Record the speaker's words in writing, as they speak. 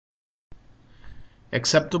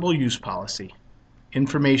Acceptable Use Policy,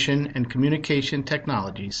 Information and Communication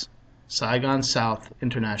Technologies, Saigon South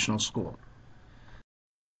International School.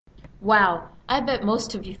 Wow, I bet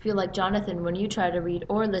most of you feel like Jonathan when you try to read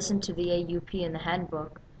or listen to the AUP in the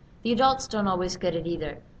handbook. The adults don't always get it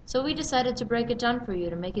either, so we decided to break it down for you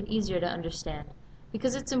to make it easier to understand,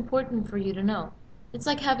 because it's important for you to know. It's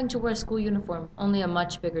like having to wear a school uniform, only a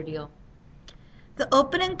much bigger deal. The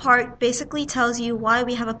opening part basically tells you why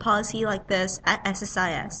we have a policy like this at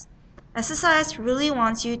SSIS. SSIS really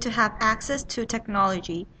wants you to have access to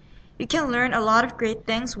technology. You can learn a lot of great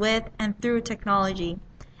things with and through technology.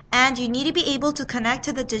 And you need to be able to connect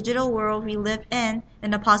to the digital world we live in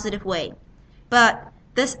a positive way. But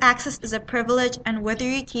this access is a privilege, and whether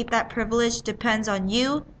you keep that privilege depends on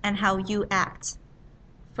you and how you act.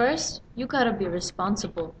 First, you gotta be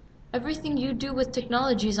responsible. Everything you do with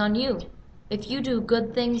technology is on you. If you do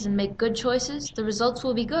good things and make good choices, the results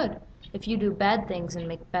will be good. If you do bad things and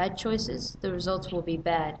make bad choices, the results will be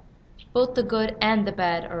bad. Both the good and the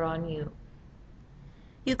bad are on you.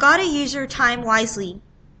 You gotta use your time wisely.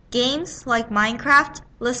 Games like Minecraft,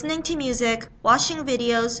 listening to music, watching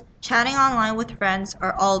videos, chatting online with friends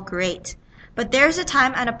are all great. But there's a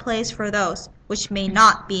time and a place for those, which may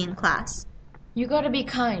not be in class. You gotta be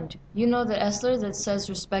kind. You know the Esler that says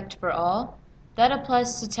respect for all? That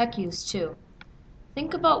applies to tech use too.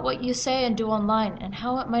 Think about what you say and do online and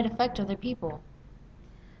how it might affect other people.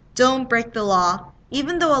 Don't break the law.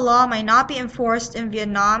 Even though a law might not be enforced in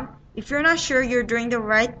Vietnam, if you're not sure you're doing the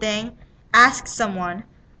right thing, ask someone.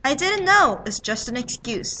 I didn't know is just an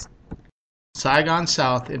excuse. Saigon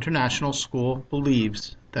South International School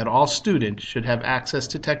believes that all students should have access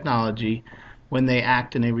to technology when they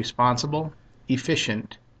act in a responsible,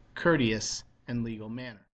 efficient, courteous, and legal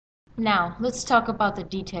manner. Now, let's talk about the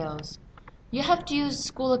details. You have to use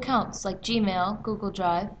school accounts like Gmail, Google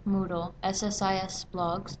Drive, Moodle, SSIS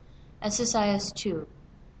blogs, SSIS2,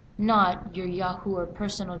 not your Yahoo or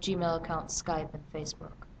personal Gmail accounts, Skype, and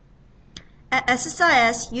Facebook. At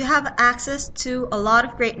SSIS, you have access to a lot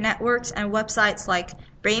of great networks and websites like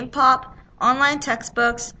BrainPop, online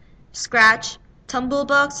textbooks, Scratch,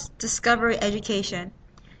 Tumblebooks, Discovery Education.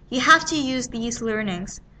 You have to use these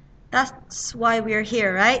learnings. That's why we're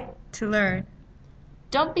here, right? To learn.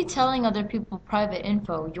 Don't be telling other people private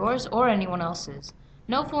info, yours or anyone else's.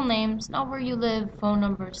 No full names, not where you live, phone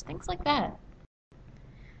numbers, things like that.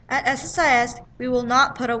 At SSIS, we will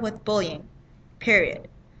not put up with bullying. Period.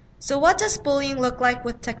 So what does bullying look like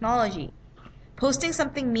with technology? Posting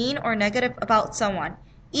something mean or negative about someone,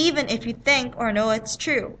 even if you think or know it's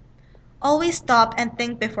true. Always stop and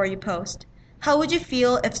think before you post. How would you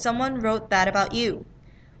feel if someone wrote that about you?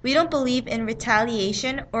 We don't believe in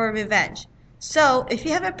retaliation or revenge. So if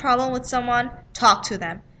you have a problem with someone, talk to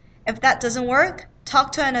them. If that doesn't work,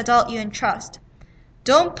 talk to an adult you trust.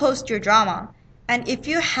 Don't post your drama. And if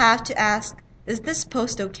you have to ask, is this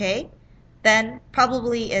post okay? Then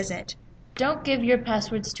probably isn't. Don't give your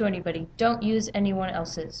passwords to anybody. Don't use anyone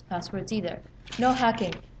else's passwords either. No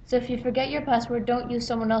hacking. So if you forget your password, don't use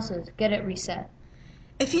someone else's. Get it reset.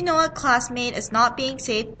 If you know a classmate is not being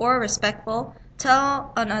safe or respectful,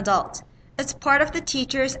 tell an adult. It's part of the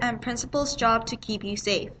teacher's and principal's job to keep you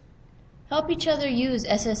safe. Help each other use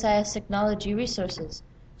SSIS technology resources.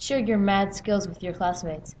 Share your mad skills with your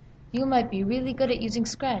classmates. You might be really good at using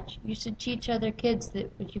Scratch. You should teach other kids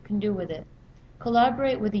what you can do with it.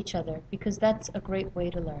 Collaborate with each other, because that's a great way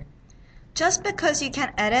to learn. Just because you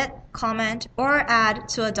can edit, comment, or add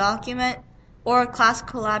to a document or class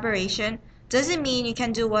collaboration doesn't mean you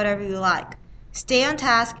can do whatever you like. Stay on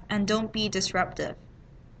task and don't be disruptive.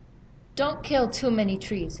 Don't kill too many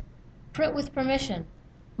trees. Print with permission.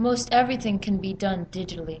 Most everything can be done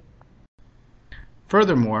digitally.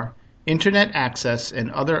 Furthermore, Internet access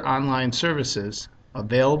and other online services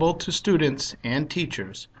available to students and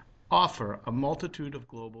teachers offer a multitude of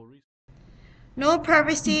global resources. No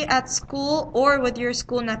privacy at school or with your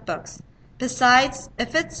school netbooks. Besides,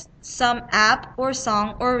 if it's some app or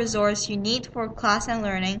song or resource you need for class and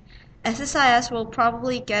learning, SSIS will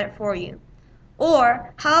probably get it for you.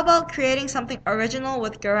 Or how about creating something original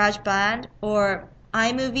with GarageBand or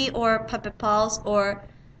iMovie or Puppet Pals or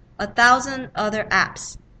 1,000 other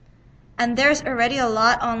apps? And there's already a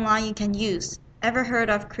lot online you can use. Ever heard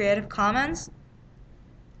of Creative Commons?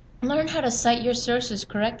 Learn how to cite your sources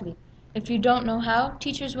correctly. If you don't know how,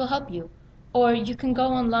 teachers will help you. Or you can go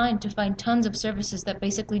online to find tons of services that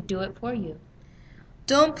basically do it for you.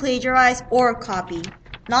 Don't plagiarize or copy.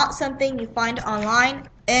 Not something you find online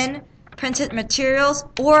in printed materials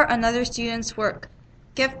or another student's work.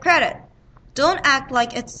 Give credit. Don't act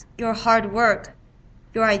like it's your hard work,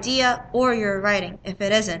 your idea, or your writing if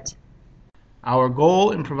it isn't. Our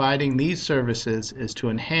goal in providing these services is to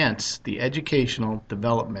enhance the educational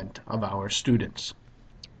development of our students.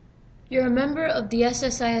 You're a member of the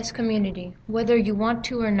SSIS community. Whether you want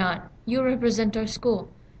to or not, you represent our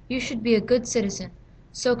school. You should be a good citizen.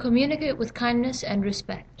 So communicate with kindness and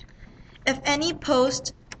respect. If any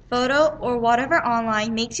post, photo, or whatever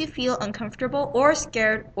online makes you feel uncomfortable or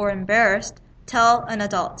scared or embarrassed, tell an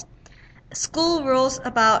adult. School rules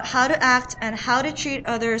about how to act and how to treat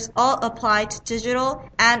others all apply to digital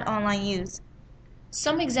and online use.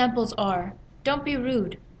 Some examples are: don't be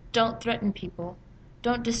rude, don't threaten people,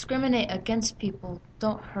 don't discriminate against people,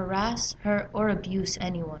 don't harass, hurt, or abuse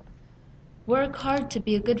anyone. Work hard to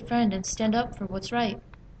be a good friend and stand up for what's right.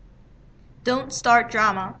 Don't start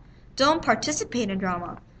drama. Don't participate in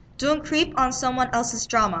drama. Don't creep on someone else's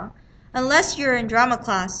drama. Unless you're in drama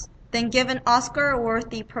class, then give an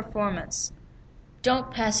Oscar-worthy performance. Don't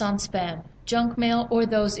pass on spam, junk mail, or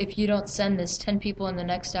those "if you don't send this 10 people in the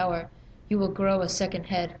next hour, you will grow a second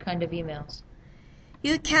head" kind of emails.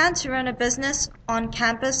 You can't run a business on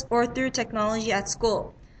campus or through technology at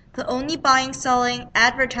school. The only buying, selling,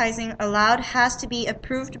 advertising allowed has to be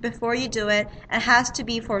approved before you do it and has to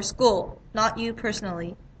be for school, not you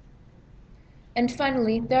personally. And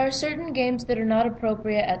finally, there are certain games that are not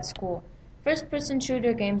appropriate at school. First-person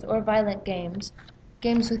shooter games or violent games,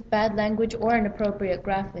 games with bad language or inappropriate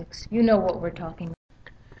graphics. You know what we're talking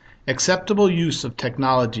about. Acceptable use of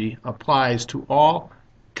technology applies to all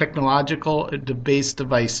technological-based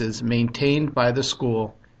devices maintained by the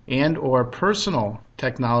school and/or personal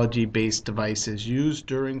technology-based devices used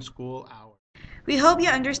during school hours. We hope you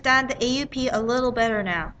understand the AUP a little better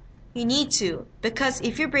now. You need to, because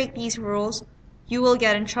if you break these rules, you will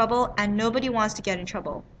get in trouble and nobody wants to get in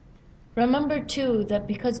trouble. Remember too that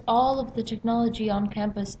because all of the technology on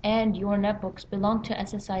campus and your netbooks belong to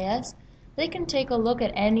SSIS, they can take a look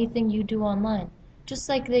at anything you do online, just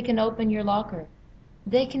like they can open your locker.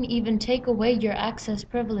 They can even take away your access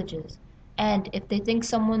privileges, and if they think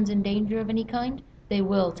someone's in danger of any kind, they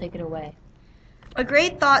will take it away. A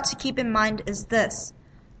great thought to keep in mind is this: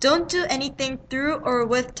 don't do anything through or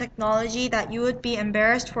with technology that you would be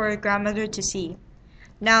embarrassed for your grandmother to see.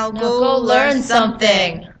 Now go learn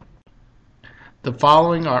something! The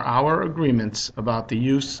following are our agreements about the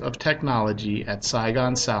use of technology at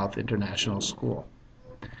Saigon South International School.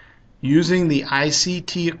 Using the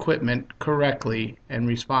ICT equipment correctly and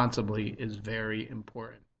responsibly is very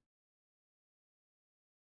important.